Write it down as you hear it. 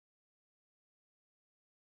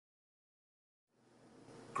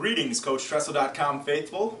Greetings, CoachTressel.com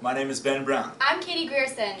faithful. My name is Ben Brown. I'm Katie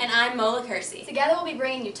Grierson. And I'm Mola Kersey. Together we'll be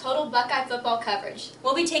bringing you total Buckeye football coverage.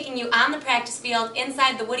 We'll be taking you on the practice field,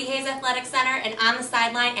 inside the Woody Hayes Athletic Center, and on the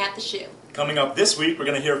sideline at the shoe. Coming up this week, we're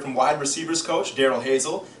going to hear from wide receivers coach Daryl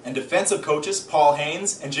Hazel and defensive coaches Paul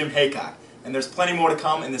Haynes and Jim Haycock. And there's plenty more to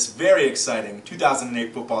come in this very exciting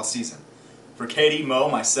 2008 football season. For Katie, Mo,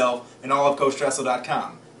 myself, and all of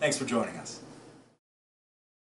CoachTressel.com, thanks for joining us.